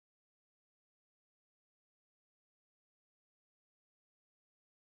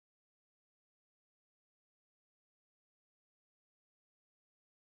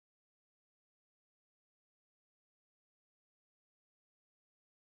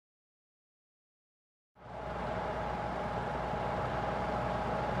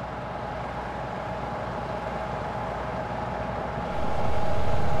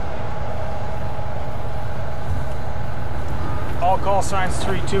all call signs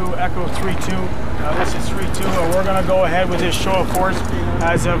 3-2, echo 3-2. This is 3-2. We're going to go ahead with this show of force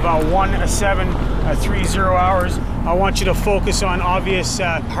as of 1-7-30 hours. I want you to focus on obvious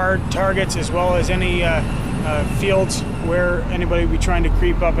hard targets as well as any fields where anybody will be trying to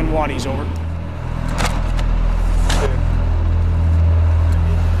creep up in waddies. Over.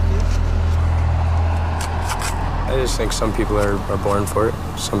 I just think some people are born for it.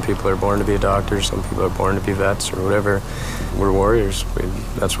 Some people are born to be a doctor, some people are born to be vets or whatever. We're warriors.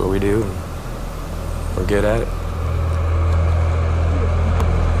 That's what we do, and we're good at it.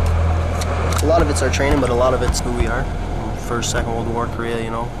 A lot of it's our training, but a lot of it's who we are. First, Second World War, Korea, you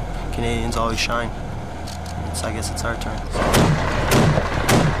know, Canadians always shine. I guess it's our turn.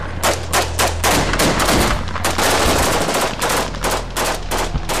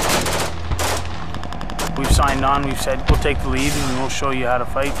 We've signed on, we've said we'll take the lead and we'll show you how to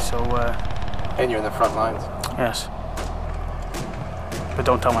fight, so... And you're in the front lines? Yes. But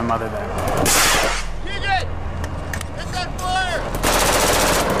don't tell my mother that. Kick it! Hit that flare!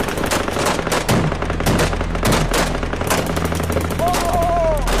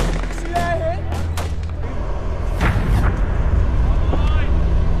 Oh! See that hit?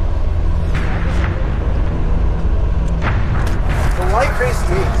 So why crazy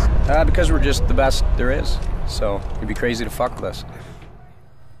means? Because we're just the best there is. So it'd be crazy to fuck with us.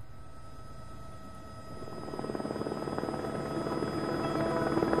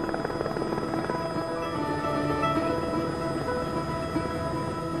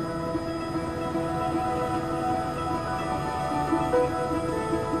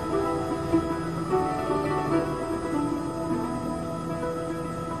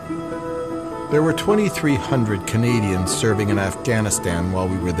 There were 2,300 Canadians serving in Afghanistan while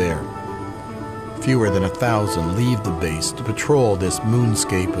we were there. Fewer than 1,000 leave the base to patrol this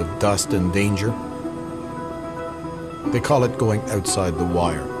moonscape of dust and danger. They call it going outside the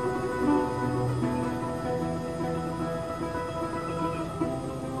wire.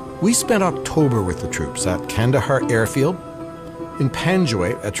 We spent October with the troops at Kandahar Airfield, in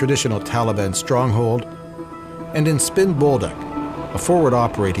Panjwai, a traditional Taliban stronghold, and in Spin Boldak, a forward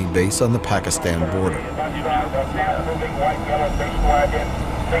operating base on the Pakistan border.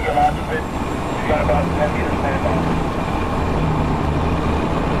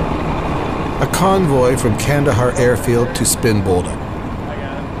 A convoy from Kandahar Airfield to Spin Boldak.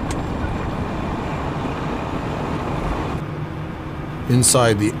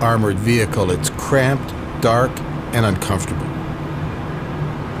 Inside the armored vehicle, it's cramped, dark, and uncomfortable.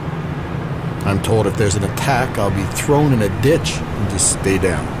 I'm told if there's an attack, I'll be thrown in a ditch and just stay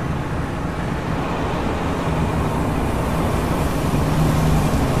down.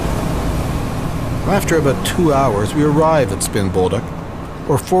 After about 2 hours, we arrive at Spin Boldak,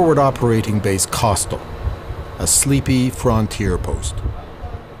 or Forward Operating Base Coastal, a sleepy frontier post.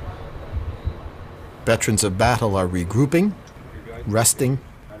 Veterans of battle are regrouping, resting,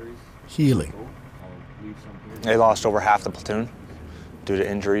 healing. They lost over half the platoon due to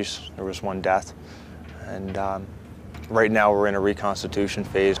injuries. There was one death. And right now we're in a reconstitution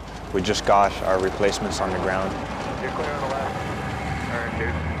phase. We just got our replacements on the ground.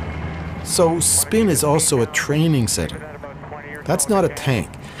 So Spin is also a training center. That's not a tank.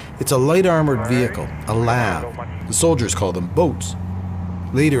 It's a light armored vehicle, a LAV. The soldiers call them boats.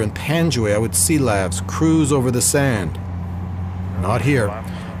 Later in Panjwai, I would see LAVs cruise over the sand. Not here.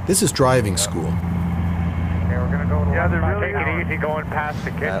 This is driving school. Yeah, they're really easy going past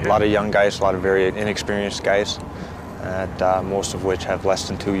the kitchen. A lot of young guys, a lot of very inexperienced guys, most of which have less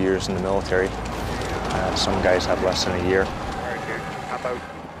than 2 years in the military. Some guys have less than a year. All right, dude. How about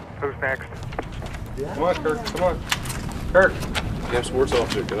who's next? Come on, Kirk, come on. Kirk! Yeah, sports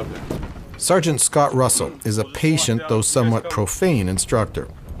officer, get up there. Sergeant Scott Russell is a patient, though somewhat profane instructor.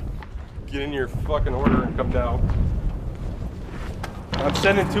 Get in your fucking order and come down. I'm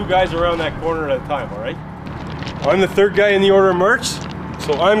sending 2 guys around that corner at a time, all right? I'm the 3rd guy in the order of march,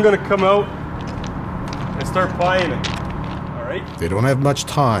 so I'm gonna come out and start plying it, all right? They don't have much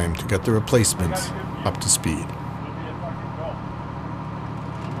time to get the replacements up to speed.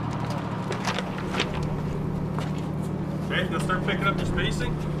 Okay, let's start picking up your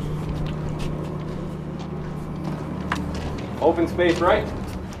spacing. Open space right.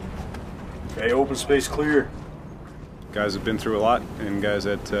 Okay, open space clear. Guys have been through a lot, and guys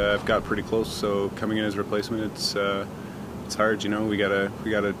that have got pretty close. So coming in as a replacement, it's hard. You know, we gotta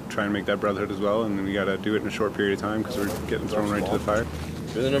try and make that brotherhood as well, and we gotta do it in a short period of time because we're getting thrown right to the fire.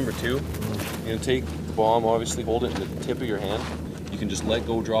 You're the number 2. You're gonna take the bomb. Obviously, hold it in the tip of your hand. You can just let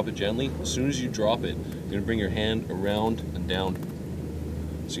go, drop it gently. As soon as you drop it, you're gonna bring your hand around and down,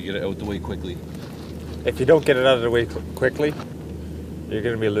 so you get it out the way quickly. If you don't get it out of the way quickly, you're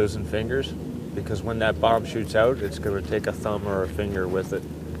going to be losing fingers, because when that bomb shoots out, it's going to take a thumb or a finger with it.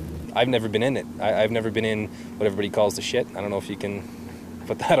 I've never been in it. I've never been in what everybody calls the shit. I don't know if you can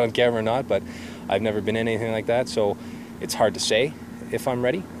put that on camera or not, but I've never been in anything like that, so it's hard to say if I'm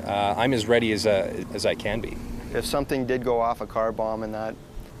ready. I'm as ready as I can be. If something did go off, a car bomb and that,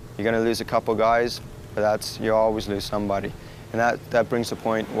 you're going to lose a couple guys, but you always lose somebody. And that brings the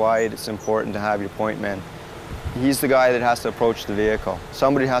point why it's important to have your point man. He's the guy that has to approach the vehicle.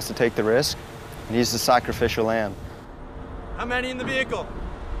 Somebody has to take the risk, and he's the sacrificial lamb. How many in the vehicle?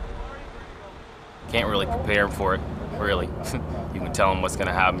 Can't really prepare for it, really. You can tell them what's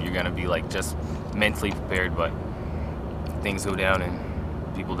gonna happen. You're gonna be like just mentally prepared, but things go down and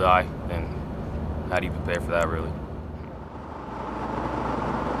people die, then how do you prepare for that, really?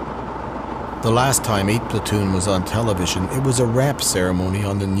 The last time 8 Platoon was on television, it was a wrap ceremony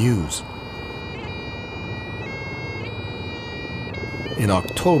on the news. In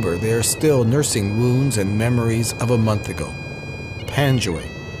October, they are still nursing wounds and memories of a month ago. Panjwai,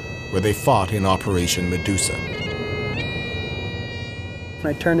 where they fought in Operation Medusa.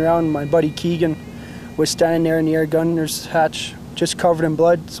 I turned around and my buddy Keegan was standing there in the air gunner's hatch, just covered in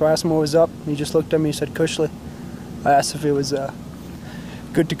blood, so I asked him what was up. He just looked at me and said, "Kushley." I asked if it was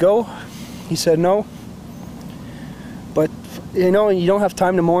good to go. He said no. But, you know, you don't have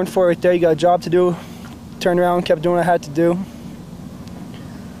time to mourn for it there. You got a job to do. Turned around, kept doing what I had to do.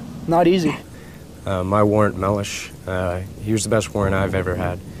 Not easy. My warrant, Mellish, he was the best warrant I've ever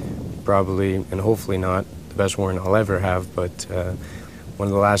had. Probably, and hopefully not, the best warrant I'll ever have, but one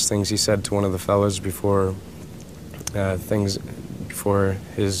of the last things he said to one of the fellas before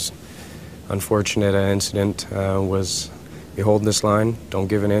his unfortunate incident was, "Behold this line, don't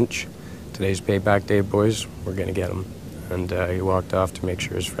give an inch. Today's payback day, boys, we're gonna get him." And he walked off to make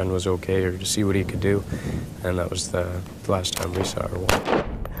sure his friend was okay or to see what he could do, and that was the last time we saw her.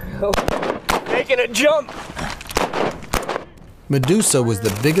 Making a jump! Medusa was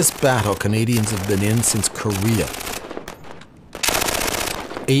the biggest battle Canadians have been in since Korea.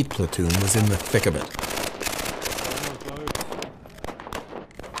 8 Platoon was in the thick of it.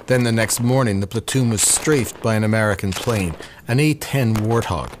 Then the next morning, the platoon was strafed by an American plane, an A-10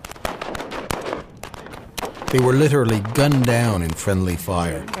 Warthog. They were literally gunned down in friendly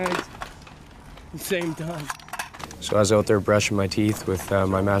fire. Same time. So I was out there brushing my teeth with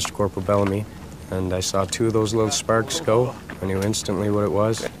my Master Corporal Bellamy, and I saw 2 of those little sparks go. I knew instantly what it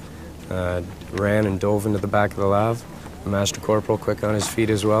was. Ran and dove into the back of the lav. The Master Corporal, quick on his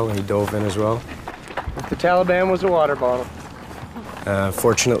feet as well, he dove in as well. If the Taliban was a water bottle.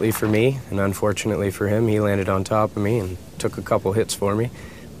 Fortunately for me, and unfortunately for him, he landed on top of me and took a couple hits for me.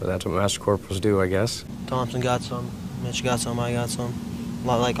 But that's what Master Corporals do, I guess. Thompson got some, Mitch got some, I got some.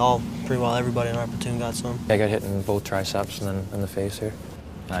 Like pretty well everybody in our platoon got some. I got hit in both triceps and then in the face here.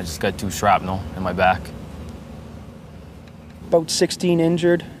 I just got 2 shrapnel in my back. About 16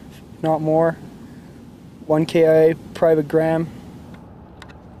 injured, not more. 1 KIA, Private Graham.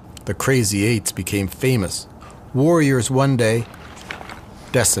 The Crazy Eights became famous. Warriors one day,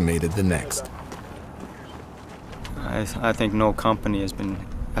 decimated the next. I think no company has been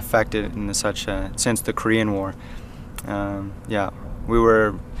affected in such since the Korean War. Yeah, we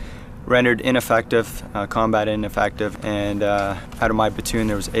were rendered ineffective, combat ineffective, and out of my platoon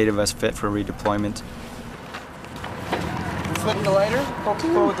there was 8 of us fit for redeployment. Flip the lighter,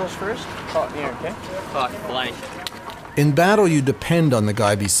 forward those first. Oh, here, okay? Fuck, blank. In battle, you depend on the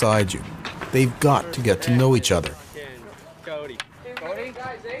guy beside you. They've got to get to know each other. Cody. Cody?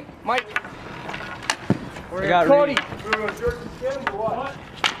 Mike. I got Cody.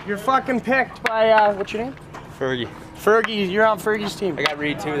 You're fucking picked by, what's your name? Fergie. Fergie, you're on Fergie's team. I got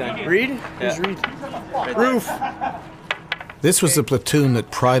Reed too then. Reed? Yeah. Who's Reed? Roof. This was a platoon that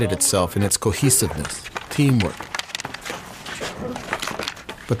prided itself in its cohesiveness, teamwork.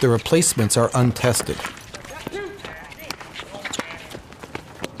 But the replacements are untested.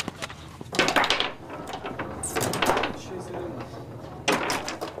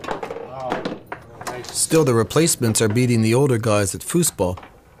 Still, the replacements are beating the older guys at foosball,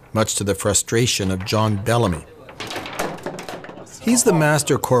 much to the frustration of John Bellamy. He's the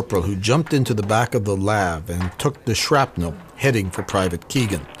Master Corporal who jumped into the back of the lav and took the shrapnel, heading for Private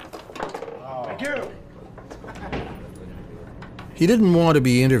Keegan. He didn't want to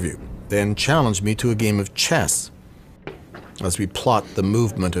be interviewed, then challenged me to a game of chess. As we plot the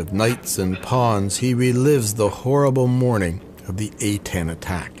movement of knights and pawns, he relives the horrible morning of the A-10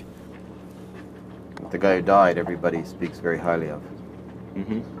 attack. The guy who died, everybody speaks very highly of.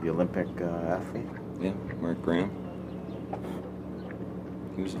 Mm-hmm. The Olympic athlete. Yeah, Mark Graham.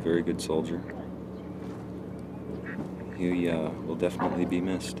 He was a very good soldier. He will definitely be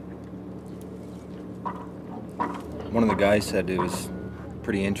missed. One of the guys said it was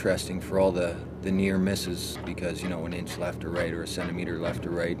pretty interesting for all the near misses because, you know, an inch left or right or a centimeter left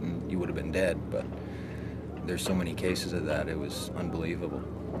or right and you would have been dead, but there's so many cases of that, it was unbelievable.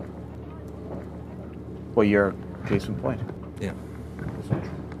 Well, you're a case in point. Yeah.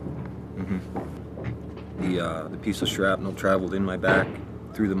 The piece of shrapnel traveled in my back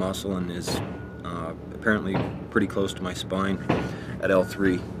through the muscle and is apparently pretty close to my spine at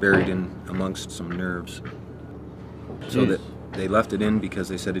L3, buried in amongst some nerves. So that they left it in because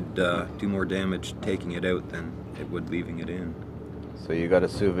they said it'd do more damage taking it out than it would leaving it in. So you got a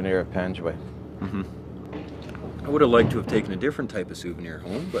souvenir of Panjway. I would have liked to have taken a different type of souvenir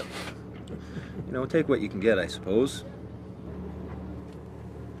home, but you know, take what you can get, I suppose.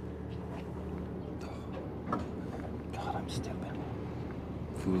 God, I'm stupid.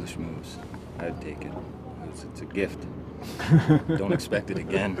 Foolish moves. I'd take it. It's a gift. Don't expect it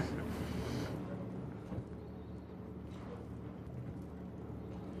again.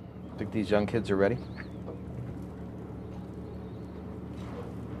 Think these young kids are ready?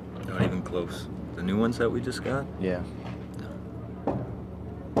 Not even close. The new ones that we just got? Yeah.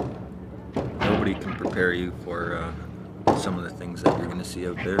 Nobody can prepare you for some of the things that you're going to see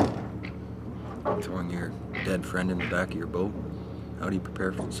out there. Throwing your dead friend in the back of your boat. How do you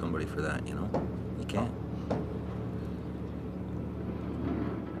prepare for somebody for that, you know? You can't.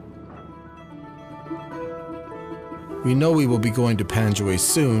 We know we will be going to Panjway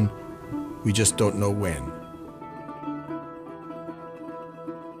soon, we just don't know when.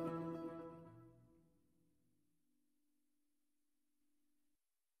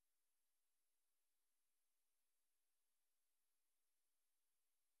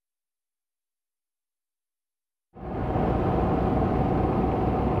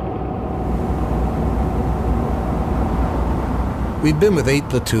 We've been with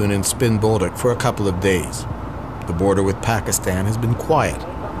 8th Platoon in Spin Bolduc for a couple of days. The border with Pakistan has been quiet.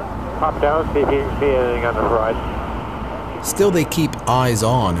 Pop down, see if you can see anything on the horizon. Still, they keep eyes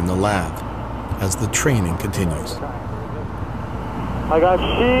on in the lab as the training continues. I got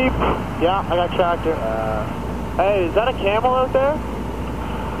sheep. Yeah, I got tractor. Hey, is that a camel out there?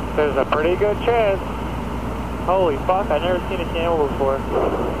 There's a pretty good chance. Holy fuck, I've never seen a camel before.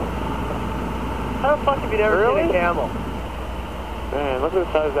 How the fuck have you never seen a camel? Man, look at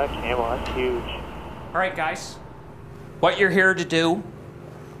the size of that camel. That's huge. All right, guys. What you're here to do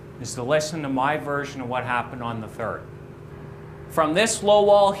is to listen to my version of what happened on the 3rd. From this low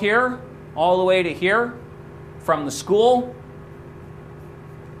wall here, all the way to here, from the school,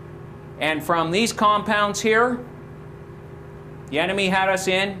 and from these compounds here, the enemy had us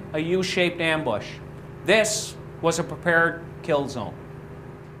in a U-shaped ambush. This was a prepared kill zone.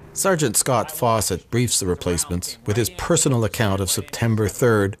 Sergeant Scott Fawcett briefs the replacements with his personal account of September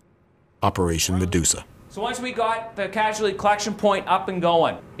 3rd, Operation Medusa. So once we got the casualty collection point up and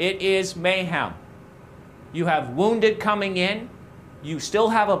going, it is mayhem. You have wounded coming in. You still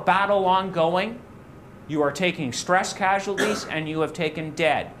have a battle ongoing. You are taking stress casualties and you have taken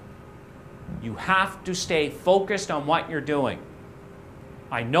dead. You have to stay focused on what you're doing.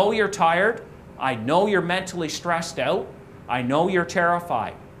 I know you're tired. I know you're mentally stressed out. I know you're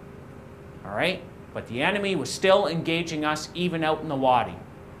terrified. All right? But the enemy was still engaging us even out in the wadi.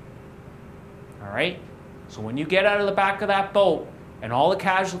 All right? So when you get out of the back of that boat and all the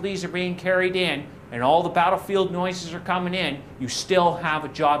casualties are being carried in and all the battlefield noises are coming in, you still have a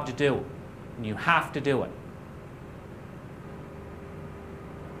job to do. And you have to do it.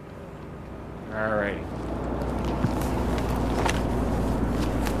 All right.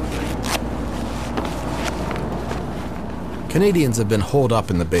 Canadians have been holed up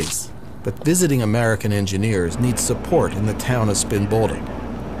in the base, but visiting American engineers need support in the town of Spin Bolduc.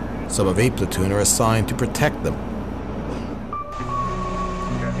 Some of 8th Platoon are assigned to protect them.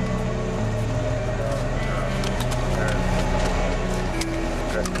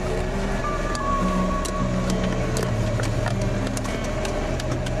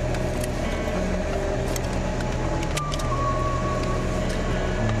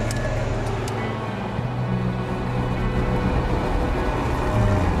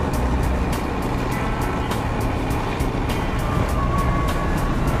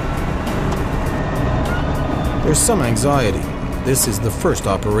 There's some anxiety. This is the first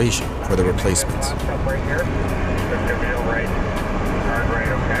operation for the replacements. Right here. Right. Hard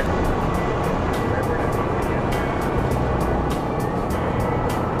right, okay.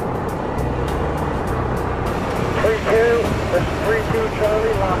 3-2. That's 3-2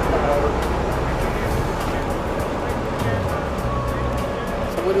 Charlie. Lockdown.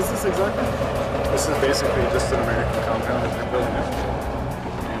 So what is this exactly? this is basically just an American compound that they're building it.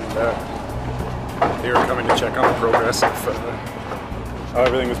 And they were coming to check on the progress of how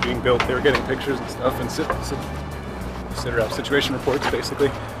everything was being built. They were getting pictures and stuff and situation reports basically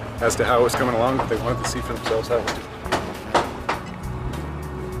as to how it was coming along, but they wanted to see for themselves how it was doing.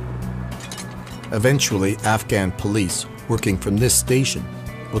 Eventually, Afghan police working from this station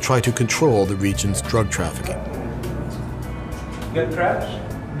will try to control the region's drug trafficking. Good traps?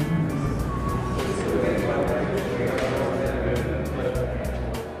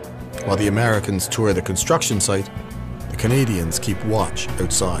 While the Americans tour the construction site, the Canadians keep watch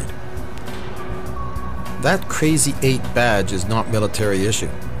outside. That Crazy 8 badge is not military issue.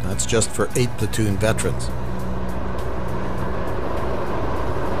 That's just for 8 Platoon veterans.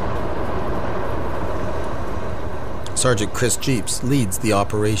 Sergeant Chris Jeeps leads the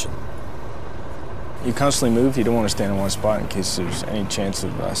operation. You constantly move, you don't want to stand in one spot in case there's any chance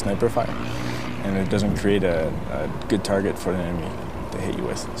of sniper fire. And it doesn't create a good target for the enemy to hit you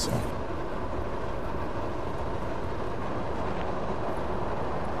with. So.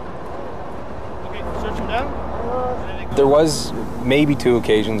 There was maybe 2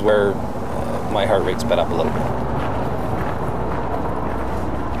 occasions where my heart rate sped up a little bit.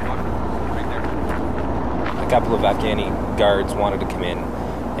 A couple of Afghani guards wanted to come in,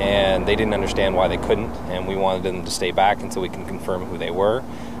 and they didn't understand why they couldn't, and we wanted them to stay back until we can confirm who they were.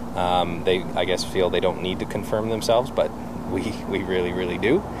 They, I guess, feel they don't need to confirm themselves, but we really, really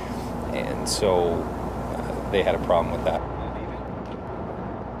do. And so they had a problem with that.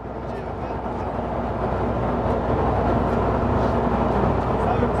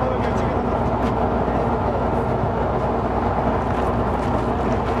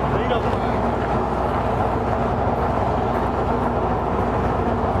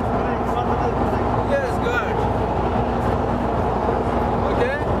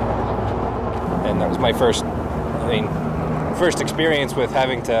 My first experience with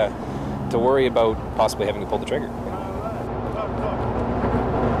having to worry about possibly having to pull the trigger.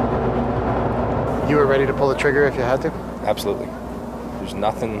 You were ready to pull the trigger if you had to? Absolutely. There's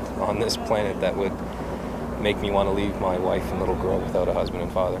nothing on this planet that would make me want to leave my wife and little girl without a husband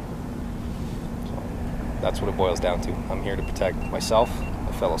and father. So that's what it boils down to. I'm here to protect myself,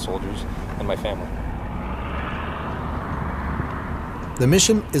 my fellow soldiers, and my family. The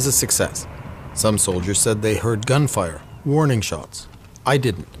mission is a success. Some soldiers said they heard gunfire, warning shots. I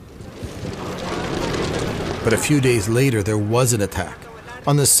didn't. But a few days later, there was an attack.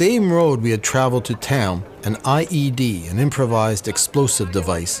 On the same road we had traveled to town, an IED, an improvised explosive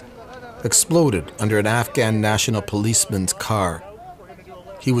device, exploded under an Afghan national policeman's car.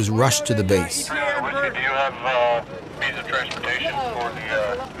 He was rushed to the base. Do you have means of transportation for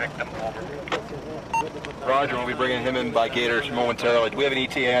the victim? Roger, we'll be bringing him in by Gators momentarily. Do we have an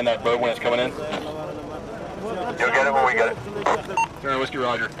ETA on that boat when it's coming in? You'll get it when we get it. Turn whiskey,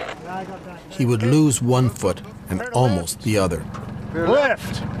 Roger. He would lose one foot and almost the other.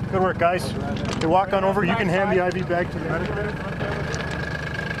 Lift! Good work, guys. You walk on over. You can hand the IV bag to the medic.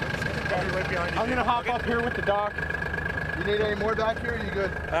 I'm going to hop up here with the doc. You need any more back here, or are you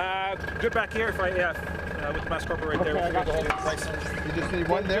good? Good back here if I, with the mass corporate right there. Okay, I got you. You just need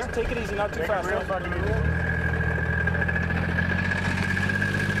one there? Just take it easy, not too fast.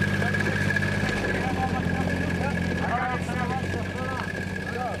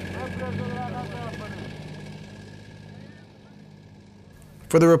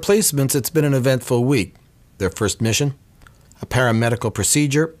 For the replacements, it's been an eventful week. Their first mission, a paramedical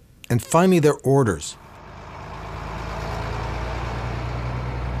procedure, and finally their orders.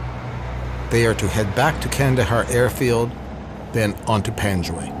 They are to head back to Kandahar airfield, then on to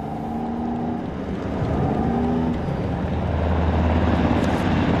Panjwai.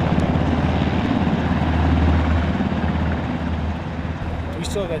 Do we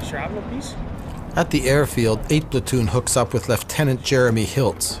still have that shrapnel piece? At the airfield, 8 Platoon hooks up with Lieutenant Jeremy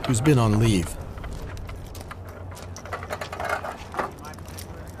Hiltz, who's been on leave.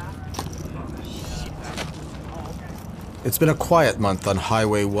 It's been a quiet month on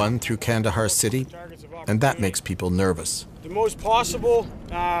Highway 1 through Kandahar City, and that makes people nervous. The most possible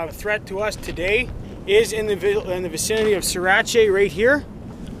threat to us today is in the vicinity of Sriracha right here.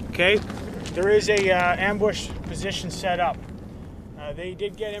 Okay, there is a ambush position set up. They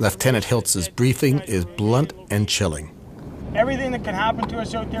did get Lieutenant Hiltz's briefing is blunt and chilling. Everything that can happen to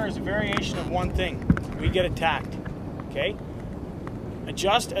us out there is a variation of one thing. We get attacked. Okay,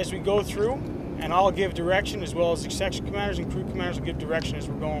 adjust as we go through, and I'll give direction, as well as the section commanders and crew commanders will give direction as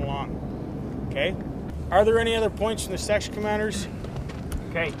we're going along. Okay? Are there any other points from the section commanders?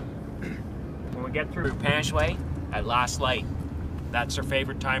 Okay. When we get through Panjwai at last light, that's their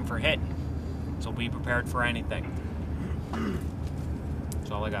favorite time for hitting. So be prepared for anything.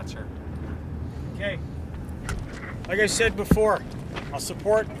 That's all I got, sir. Okay. Like I said before, I'll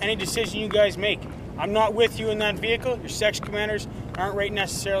support any decision you guys make. I'm not with you in that vehicle. Your section commanders aren't right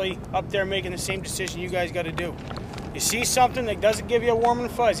necessarily up there making the same decision you guys got to do. You see something that doesn't give you a warm and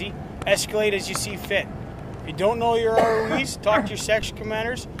fuzzy, escalate as you see fit. If you don't know your ROEs, talk to your section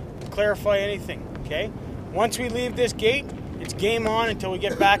commanders, clarify anything, okay? Once we leave this gate, it's game on until we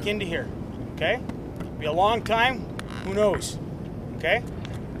get back into here, okay? Be a long time, who knows, okay?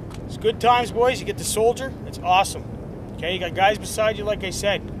 It's good times, boys. You get the soldier, it's awesome. Okay, you got guys beside you, like I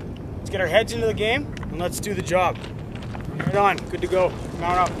said. Let's get our heads into the game, and let's do the job. Right on, good to go.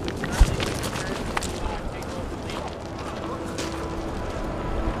 Mount up.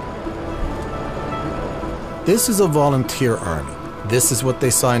 This is a volunteer army. This is what they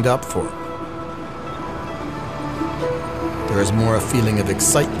signed up for. There is more a feeling of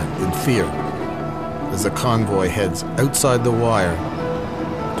excitement than fear as the convoy heads outside the wire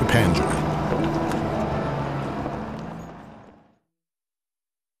to Panjwai.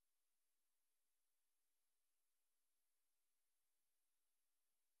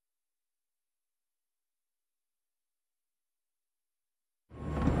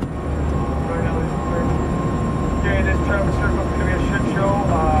 Okay, this traffic circle is going to be a shit show.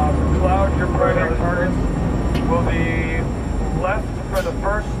 McLeod, your primary targets will be left for the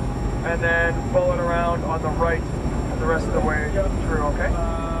first, and then followed around on the right the rest of the way through, okay?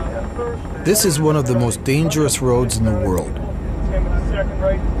 This is one of the most dangerous roads in the world. Same with the second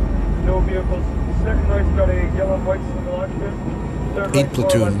right, no vehicles. Second right's got a yellow and white single occupant. 8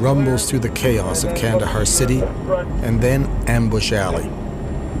 Platoon rumbles through the chaos of Kandahar City and then Ambush Alley.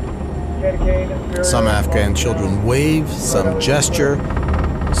 Some Afghan children wave, some gesture,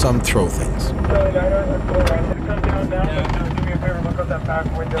 some throw things.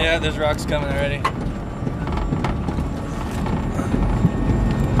 Yeah, there's rocks coming already.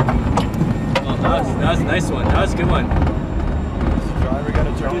 Oh, that was a nice one. That was a good one.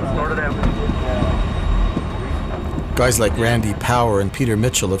 Guys like Randy Power and Peter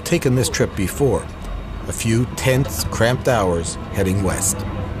Mitchell have taken this trip before. A few tense, cramped hours heading west.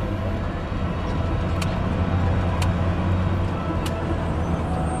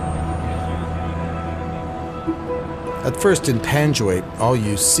 At first in Panjwai, all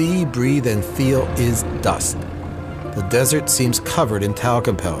you see, breathe, and feel is dust. The desert seems covered in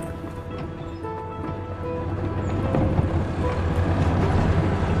talcum powder.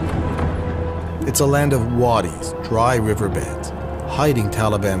 It's a land of wadis, dry riverbeds, hiding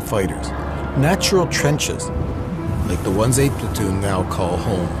Taliban fighters, natural trenches, like the ones 8 Platoon now call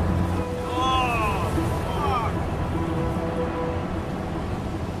home.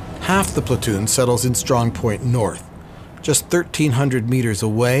 Half the platoon settles in Strong Point North. Just 1,300 meters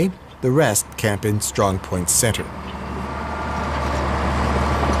away, the rest camp in Strong Point Center.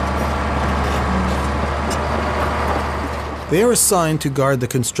 They are assigned to guard the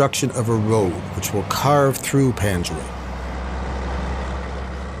construction of a road which will carve through Panjwai.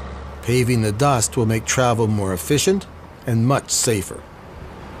 Paving the dust will make travel more efficient and much safer.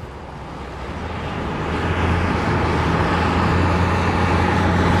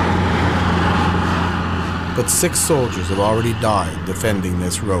 But 6 soldiers have already died defending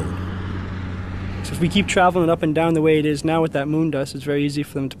this road. So if we keep traveling up and down the way it is now with that moon dust, it's very easy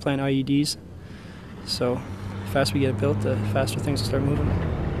for them to plant IEDs. So the faster we get it built, the faster things will start moving.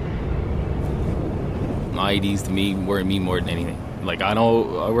 IEDs to me worry me more than anything. Like I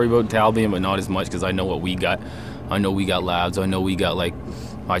worry about Taliban, but not as much because I know what we got. I know we got labs. I know we got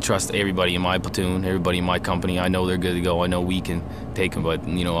I trust everybody in my platoon, everybody in my company. I know they're good to go. I know we can take them, but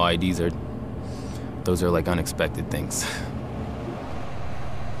you know IEDs those are like unexpected things.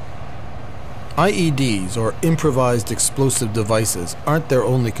 IEDs, or improvised explosive devices, aren't their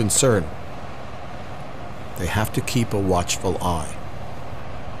only concern. They have to keep a watchful eye.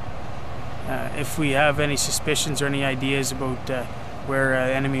 If we have any suspicions or any ideas about where an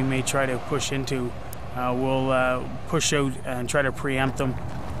enemy may try to push into, we'll push out and try to preempt them.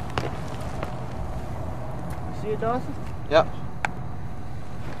 See it, Dawson? Yep.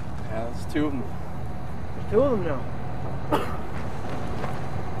 Yeah, there's 2 of them. 2 of them now.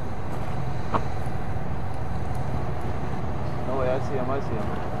 No way, I see him.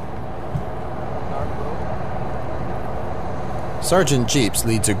 Sergeant Jeeps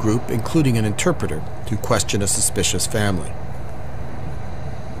leads a group, including an interpreter, to question a suspicious family.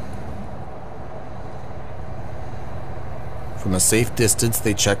 From a safe distance,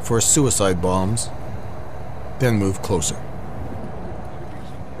 they check for suicide bombs, then move closer.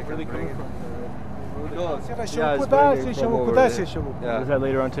 Is that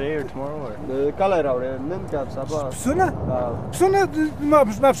later on today or tomorrow? Or?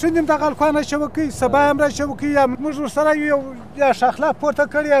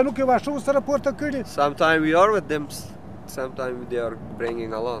 Sometimes we are with them, sometimes they are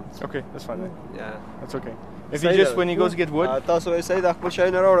bringing along. Okay, that's fine then. Yeah. That's okay. If he just, when he goes to get wood, just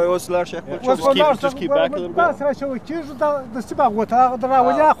keep back a little bit.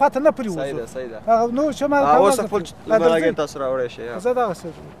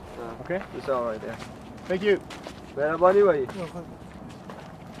 Okay. It's all right, yeah. Thank you.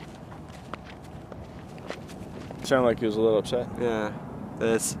 Sounded like he was a little upset. Yeah.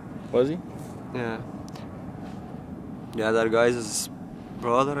 This. Was he? Yeah. Yeah, that guy's his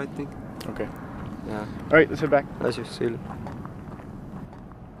brother, I think. Okay. Yeah. All right, let's head back. Let's just see.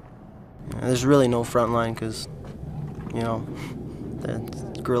 There's really no front line because, you know, it's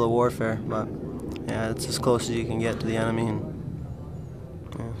guerrilla warfare. But yeah, it's as close as you can get to the enemy and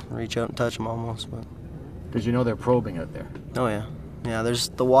reach out and touch them almost. But because you know they're probing out there. Oh yeah, yeah. There's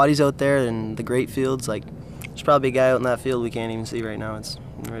the wadis out there and the great fields. Like, there's probably a guy out in that field we can't even see right now. It's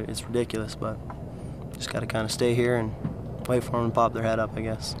ridiculous, but just got to kind of stay here and wait for them to pop their head up, I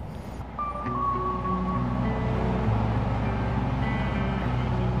guess.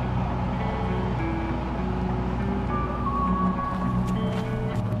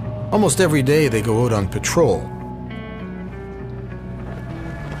 Almost every day they go out on patrol.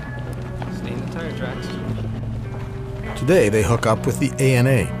 Stay in the tire tracks. Today they hook up with the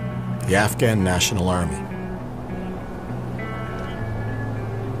ANA, the Afghan National Army.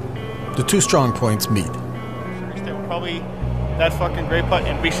 The two strong points meet. Probably that fucking gray putt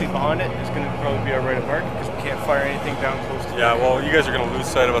and basically behind it is going to probably be our right of mark because we can't fire anything down close to it. Yeah, well, you guys are going to lose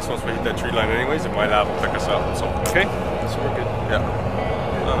sight of us once we hit that tree line anyways, and my lab will pick us up. So. Okay, so we're good. Yeah.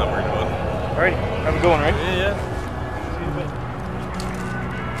 I'm not worried about it. Alrighty, have a good one, right? Yeah, yeah. See you in a bit.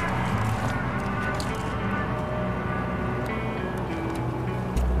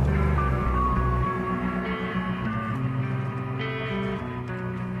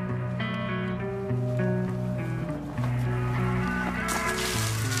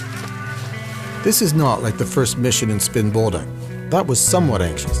 This is not like the first mission in Spin Boldak. That was somewhat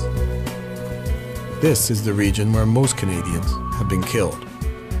anxious. This is the region where most Canadians have been killed.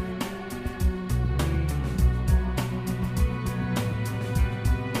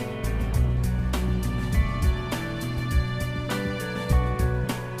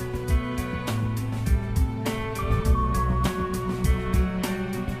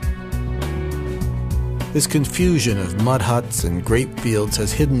 This confusion of mud huts and grape fields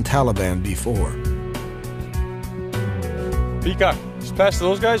has hidden Taliban before. Peacock, just past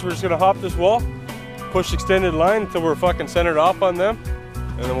those guys, we're just gonna hop this wall, push extended line until we're fucking centered off on them,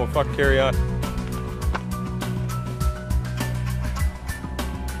 and then we'll fucking carry on.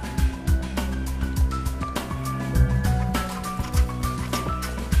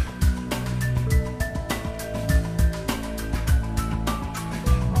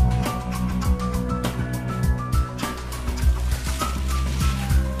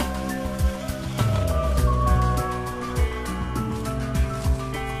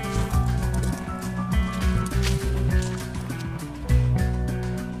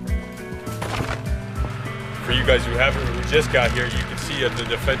 For you guys who haven't, who just got here, you can see the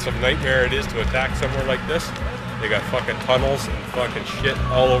defensive nightmare it is to attack somewhere like this. They got fucking tunnels and fucking shit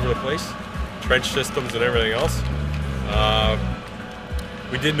all over the place, trench systems and everything else.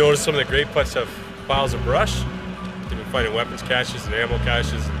 We did notice some of the grape putts have piles of brush. They've been finding weapons caches and ammo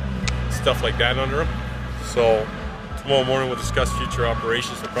caches and stuff like that under them. So tomorrow morning we'll discuss future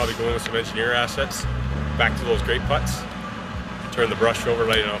operations. We'll probably go in with some engineer assets back to those grape putts, turn the brush over,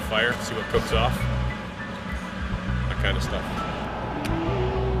 light it on fire, see what cooks off. Kind of stuff.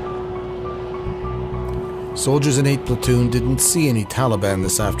 Soldiers in 8th Platoon didn't see any Taliban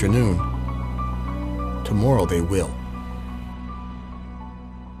this afternoon. Tomorrow they will.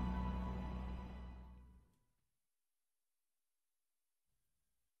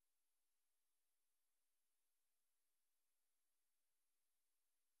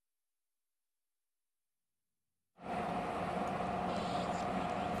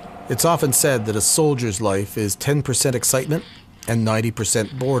 It's often said that a soldier's life is 10% excitement and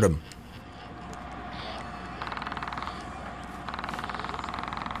 90% boredom.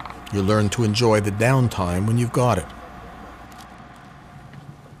 You learn to enjoy the downtime when you've got it.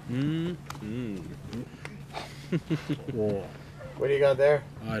 What do you got there?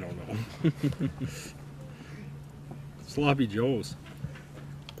 I don't know. Sloppy Joe's.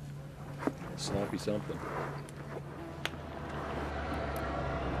 Sloppy something.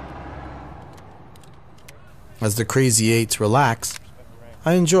 As the Crazy Eights relax,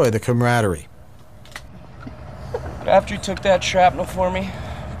 I enjoy the camaraderie. But after he took that shrapnel for me,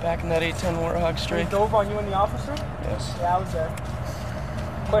 back in that 810 Warthog straight. He dove on you and the officer? Yes. Yeah, I was there.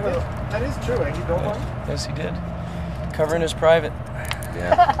 But that is true, eh? He dove on you? Yes, he did. Covering his private.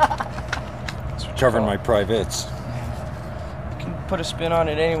 Yeah. It's covering my privates. You can put a spin on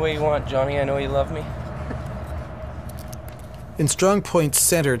it any way you want, Johnny. I know you love me. In Strong Point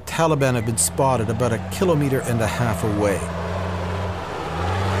Center, Taliban have been spotted about 1.5 kilometers away.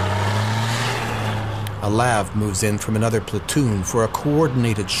 A LAV moves in from another platoon for a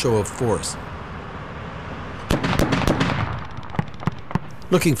coordinated show of force,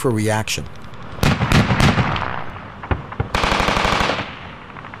 looking for reaction.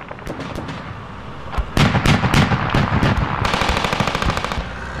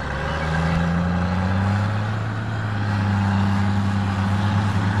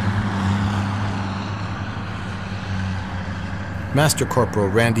 Master Corporal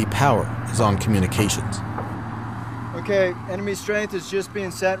Randy Power is on communications. Okay, enemy strength is just being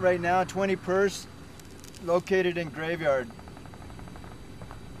sent right now, 20 pers, located in graveyard.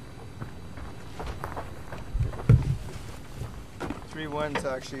 Three ones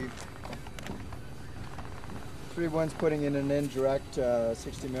actually. 3 1's putting in an indirect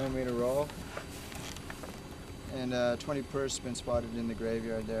 60mm roll. And 20 pers been spotted in the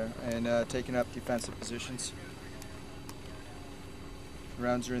graveyard there and taking up defensive positions.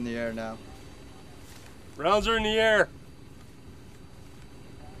 Rounds are in the air now. Rounds are in the air.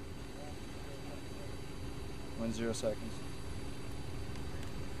 10 seconds.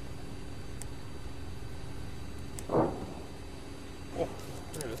 Oh,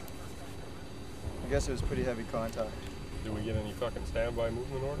 there it is. I guess it was pretty heavy contact. Did we get any fucking standby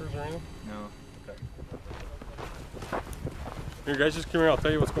movement orders or anything? No. Okay. Here, guys, just come here. I'll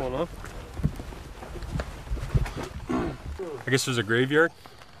tell you what's going on. I guess there's a graveyard.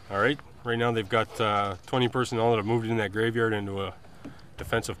 All right. Right now they've got 20 personnel that have moved in that graveyard into a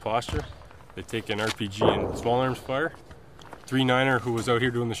defensive posture. They take an RPG and small arms fire. 3 9er, who was out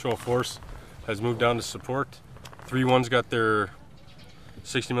here doing the show of force, has moved down to support. 3 1's got their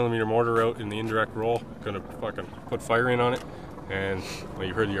 60mm mortar out in the indirect roll, gonna fucking put fire in on it, and well,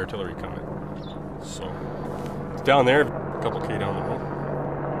 you heard the artillery coming. So it's down there, a couple K down the road.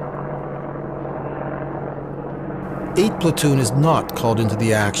 8 Platoon is not called into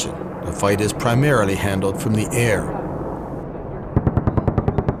the action. The fight is primarily handled from the air.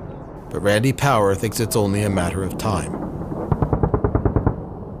 But Randy Power thinks it's only a matter of time.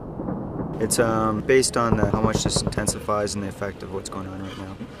 It's based on how much this intensifies and the effect of what's going on right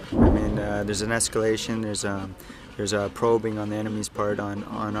now. I mean, there's an escalation, there's a probing on the enemy's part on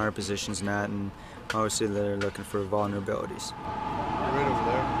our positions and that, and obviously they're looking for vulnerabilities. Right over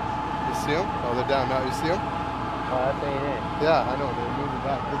there. You see them? Oh, they're down now. You see them? Oh, that ain't it. Yeah, I know. They're moving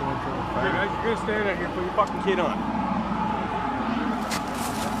back. They're the ones trying to fire. Hey guys, you're gonna stand out here and put your fucking kid on.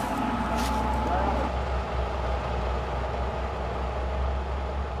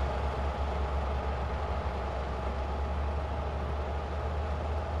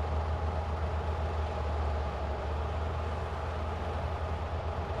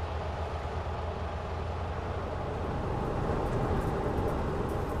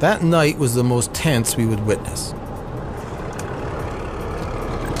 That night was the most tense we would witness.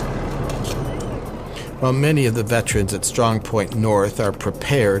 While many of the veterans at Strong Point North are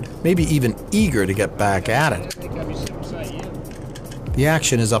prepared, maybe even eager to get back at it, the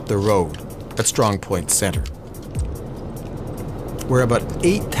action is up the road at Strong Point Center, where about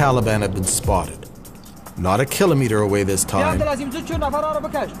 8 Taliban have been spotted. Not 1 kilometer away this time, but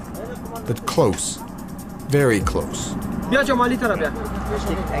close, very close. I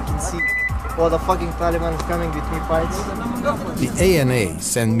can see all the fucking Taliban is coming between fights. The ANA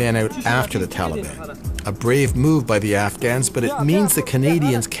send men out after the Taliban. A brave move by the Afghans, but it means the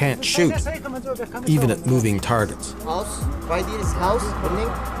Canadians can't shoot, even at moving targets. House, right here is house,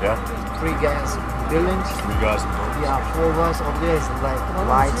 building. Yeah. 3 guys, buildings. 3 guys. Yeah, 4 guys up there is like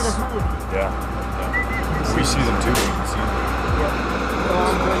lights. Yeah. We see them too. We can see them.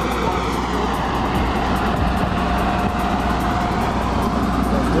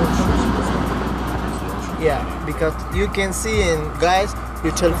 Yeah, because you can see, and guys,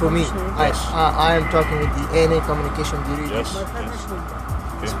 you tell for me. I am talking with the NA communication director. Yes.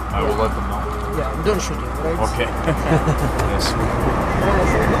 Okay, I will let them know. Yeah, don't shoot him, right? Okay. Yes.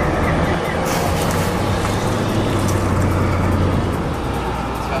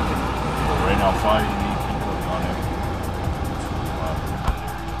 Right now, 5 unique people on it.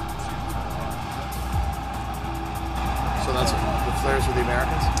 So that's the flares with the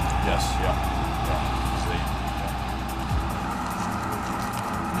Americans? Yes, yeah.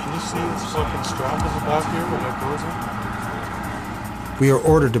 see this fucking strap in the back here when that goes in? We are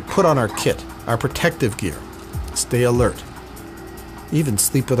ordered to put on our kit, our protective gear, stay alert, even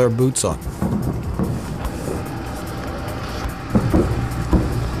sleep with our boots on.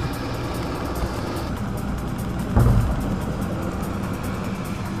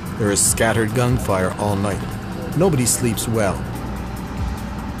 There is scattered gunfire all night. Nobody sleeps well.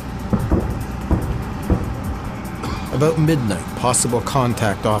 About midnight, possible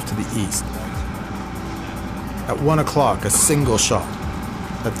contact off to the east. At 1 o'clock, a single shot.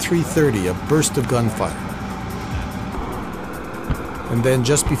 At 3:30, a burst of gunfire. And then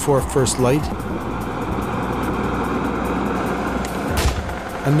just before first light,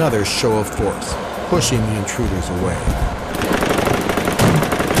 another show of force, pushing the intruders away.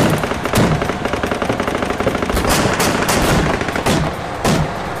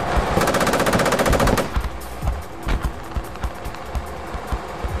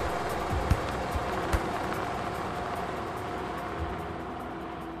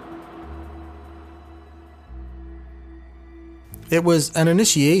 It was an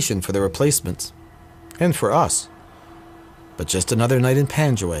initiation for the replacements, and for us. But just another night in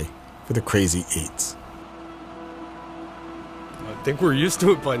Panjwai for the Crazy Eights. I think we're used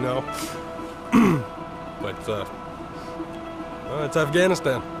to it by now. But, it's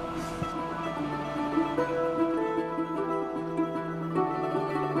Afghanistan.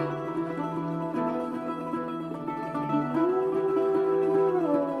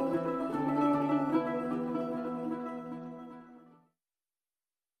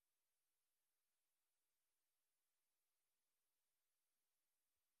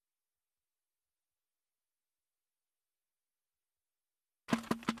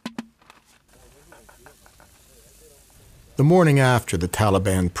 The morning after the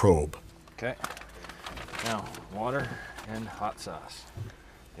Taliban probe. Okay. Now, water and hot sauce.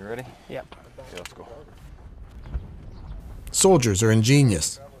 You ready? Yep. Okay, let's go. Soldiers are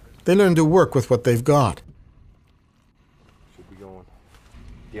ingenious. They learn to work with what they've got. Should be going.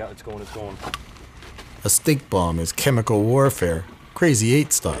 Yeah, it's going, it's going. A stink bomb is chemical warfare, Crazy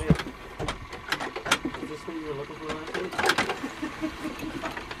Eight style. Is this what you were looking for last week?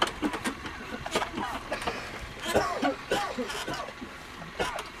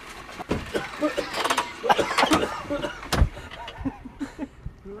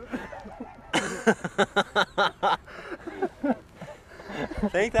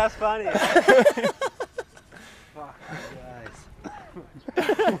 Think that's funny. Fuck,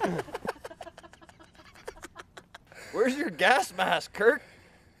 guys. Where's your gas mask, Kirk?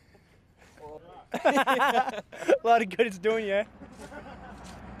 A lot of good it's doing, yeah.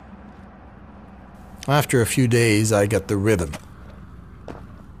 After a few days, I get the rhythm.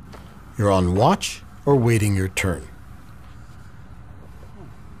 You're on watch or waiting your turn.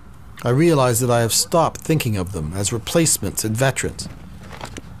 I realize that I have stopped thinking of them as replacements and veterans.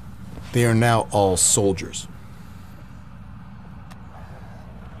 They are now all soldiers.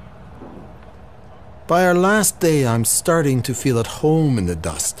 By our last day, I'm starting to feel at home in the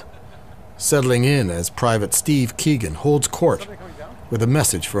dust, settling in as Private Steve Keegan holds court with a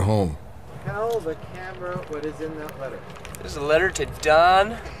message for home. Tell the camera what is in that letter. This is a letter to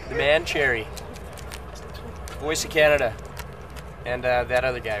Don the Man Cherry, Voice of Canada, and that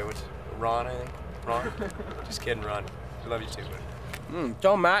other guy, Ron, I think. Ron? Just kidding, Ron. I love you too, buddy.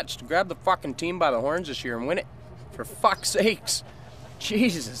 Tell Matt to grab the fucking team by the horns this year and win it. For fuck's sakes.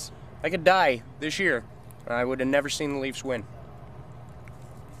 Jesus. I could die this year. I would have never seen the Leafs win.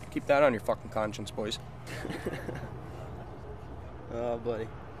 Keep that on your fucking conscience, boys. Oh, buddy.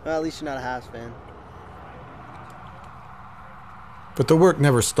 Well, at least you're not a Habs fan. But the work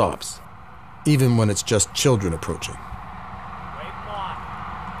never stops, even when it's just children approaching.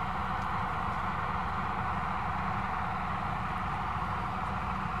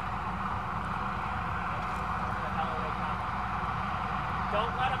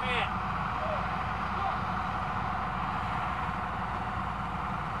 Don't let him in.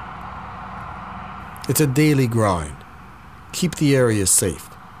 It's a daily grind. Keep the area safe.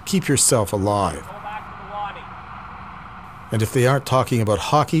 Keep yourself alive. And if they aren't talking about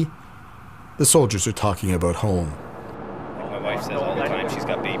hockey, the soldiers are talking about home. My wife says all the time she's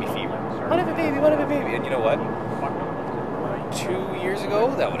got baby fever. What if a baby, what if a baby? And you know what? 2 years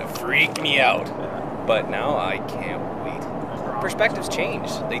ago, that would have freaked me out. But now I can't wait. Perspectives change.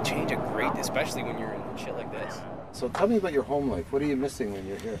 They change a great, especially when you're in shit like this. So tell me about your home life. What are you missing when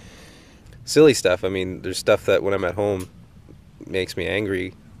you're here? Silly stuff. I mean, there's stuff that when I'm at home makes me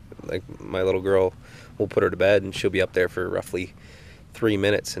angry. Like my little girl, we'll put her to bed and she'll be up there for roughly 3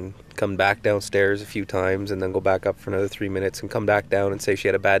 minutes and come back downstairs a few times and then go back up for another 3 minutes and come back down and say she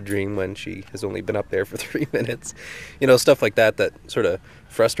had a bad dream when she has only been up there for 3 minutes. You know, stuff like that that sort of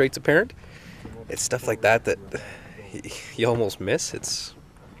frustrates a parent. It's stuff like that that you almost miss. It's,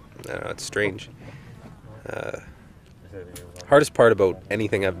 I don't know, it's strange. Hardest part about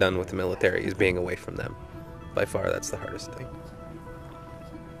anything I've done with the military is being away from them. By far, that's the hardest thing.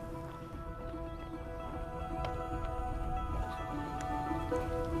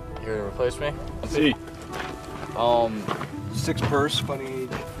 Here to replace me? See. 6 purse, funny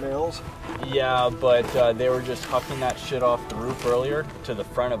males. Yeah, but they were just hucking that shit off the roof earlier to the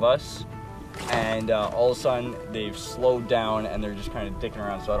front of us. And all of a sudden, they've slowed down and they're just kind of dicking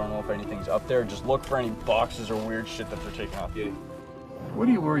around. So I don't know if anything's up there. Just look for any boxes or weird shit that they're taking off. What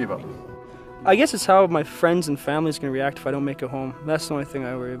do you worry about? I guess it's how my friends and family's gonna react if I don't make it home. That's the only thing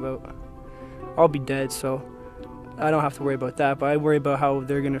I worry about. I'll be dead, so I don't have to worry about that, but I worry about how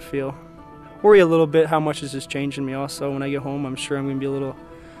they're gonna feel. Worry a little bit how much is this changing me also. When I get home, I'm sure I'm gonna be a little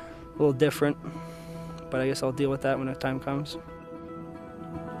different, but I guess I'll deal with that when the time comes.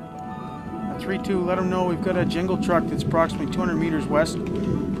 3-2, let them know we've got a jingle truck that's approximately 200 meters west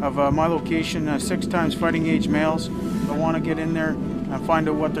of my location, 6 times fighting age males. I want to get in there and find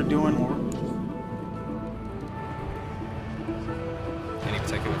out what they're doing. Any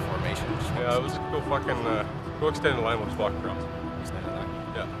particular formation? Yeah, let's go fucking, go extend the line, we'll just walk across. Extend the line?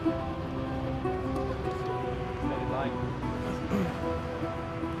 Yeah. Extended line.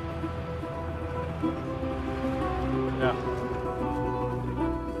 Yeah.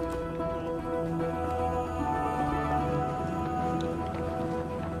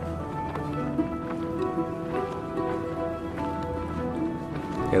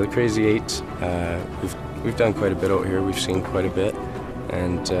 Yeah, the Crazy Eight, we've done quite a bit out here. We've seen quite a bit,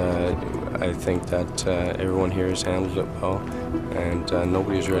 and I think that everyone here has handled it well, and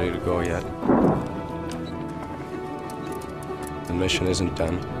nobody's ready to go yet. The mission isn't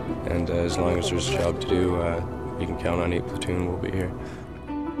done, and as long as there's a job to do, you can count on 8 Platoon. We'll be here.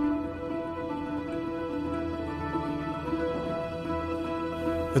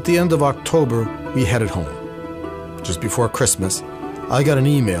 At the end of October, we headed home. Just before Christmas, I got an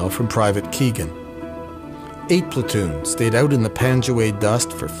email from Private Keegan. 8 Platoon stayed out in the Panjway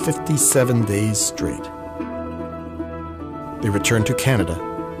dust for 57 days straight. They returned to Canada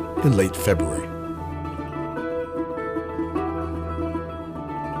in late February.